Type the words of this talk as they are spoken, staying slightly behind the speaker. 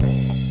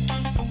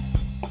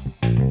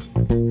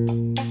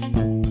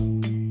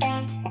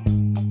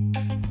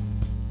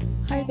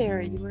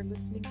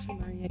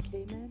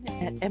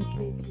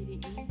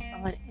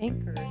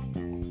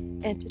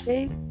and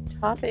today's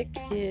topic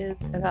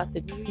is about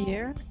the new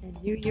year and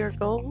New Year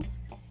goals.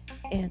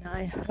 And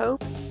I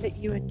hope that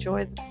you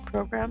enjoy the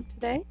program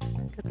today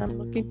because I'm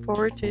looking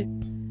forward to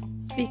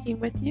speaking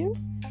with you.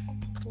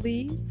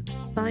 Please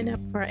sign up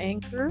for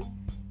Anchor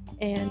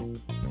and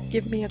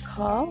give me a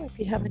call if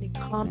you have any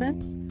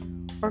comments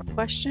or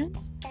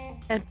questions,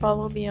 and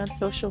follow me on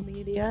social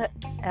media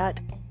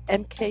at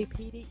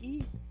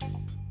MKPDE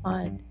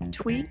on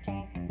Tweet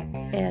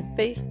and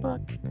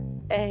Facebook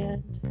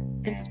and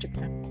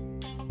Instagram.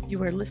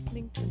 You are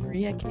listening to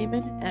Maria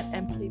Kamen at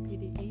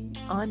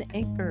MKPDE on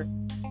Anchor.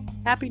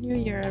 Happy New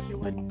Year,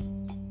 everyone.